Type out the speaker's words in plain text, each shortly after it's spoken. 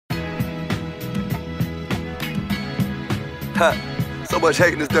So much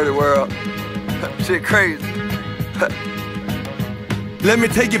hate in this dirty world. Shit crazy. Let me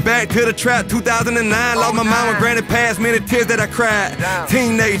take you back to the trap, 2009. Lost my mind when granted passed, many tears that I cried.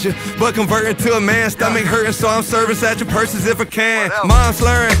 Teenager, but converting to a man. Stomach hurting, so I'm serving satchel purses if I can. Mom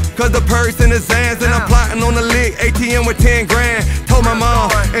slurring, cause the purse in his hands. And I'm plotting on the lick, ATM with 10 grand. Told my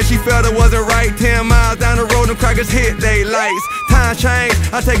mom, and she felt it wasn't right. 10 miles down the road, them crackers hit they lights. Time change,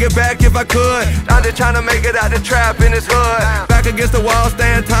 I take it back if I could. I'm just trying to make it out the trap in this hood. Back against the wall,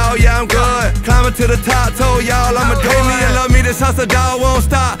 stand tall, yeah, I'm good. Climbing to the top, told y'all I'ma do it. Hate me and love me, this hustle dog won't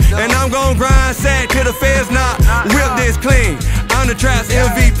stop. And I'm gon' grind sad till the feds knock. Whip this clean, I'm the trap's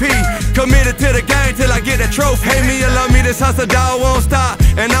MVP. Committed to the game till I get that trophy. Hate me and love me, this hustle dog won't stop.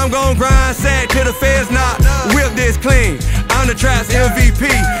 And I'm gon' grind sad till the feds knock. Whip this clean, I'm the trap's MVP.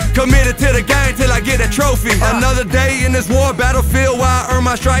 Committed to the game till I get that trophy. Another day in this war battlefield where I earn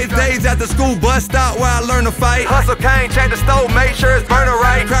my stripes. Days at the school bus stop where I learn to fight. Hustle cane, check the stove, make sure it's burning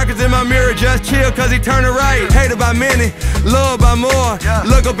right. Crackers in my mirror, just chill cause he turned it right. Hated by many, loved by more.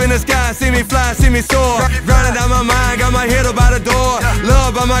 Look up in the sky, see me fly, see me soar. Grinding down my mind, got my head up by the door.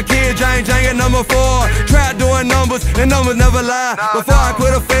 Loved by my kid, Jang at number 4. Trap doing numbers, and numbers never lie. Before I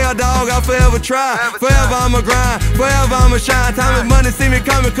quit a fail, dog, I'll forever try. Forever I'ma grind, forever I'ma shine. Time is money, see me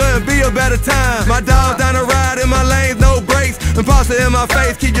coming, couldn't be a better time. My dog down the ride in my lanes, no brakes. Imposter in my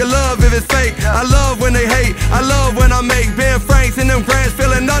face, keep your love if it's fake. I love when they hate, I love when I make Ben Franks and them grants,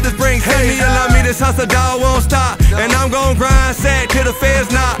 feeling others bring hate. Hate me and love me, this hustle dog won't stop. And I'm gon' grind sad till the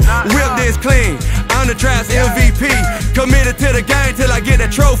feds knock. Whip this clean, I'm the trap's MVP. Committed to the game till I get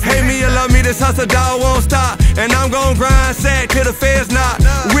that trophy. Hate me and love me, this hustle dog won't stop. And I'm gon' grind sad till the feds knock.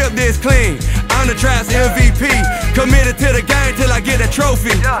 Whip this clean, I'm the trap's MVP. Committed to the game till I get that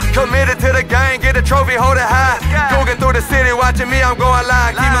trophy. Committed to the game, get the trophy, hold it high. Jogging through the city, watching me, I'm going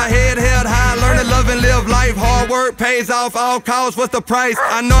live. Keep my head held high, learn to love and live life. Hard work pays off, all costs, what's the price?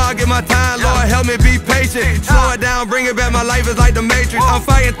 I know I get my time, Lord help me be patient. Slow it down, bring it back, my life is like the Matrix. I'm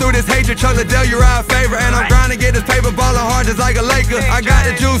fighting through this hatred, Chuck Liddell, you ride favorite. And I'm grinding, get this paper, ballin' hard just like a Laker. I got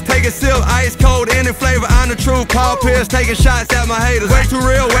the juice, take a sip, ice cold, any flavor. I'm the truth, Paul Pierce, taking shots at my haters. Way too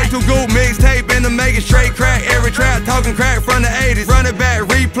real, way too good, mixtape in the making straight crack. Every trap, talking crack from the 80s. Run it back,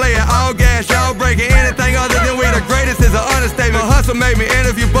 replay it, all gas, y'all breaking. Anything other than we the greatest is an understatement. Hustle made me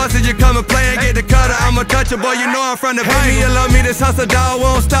interview busted, you come and play and get the cutter. I'm a toucher, boy, you know I'm from the Hate me and love me, this hustle dog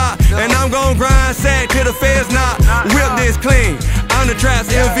won't stop. And I'm gon' grind sad till the feds knock. Whip this clean, I'm the trap's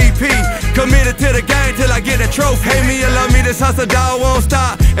MVP. Committed to the game till I get that trophy. Hate me and love me, this hustle dog won't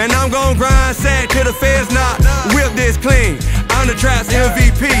stop. And I'm gon' grind sad till the feds knock. Whip this clean, I'm the trap's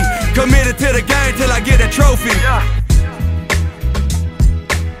MVP. Committed to the game till I get that trophy.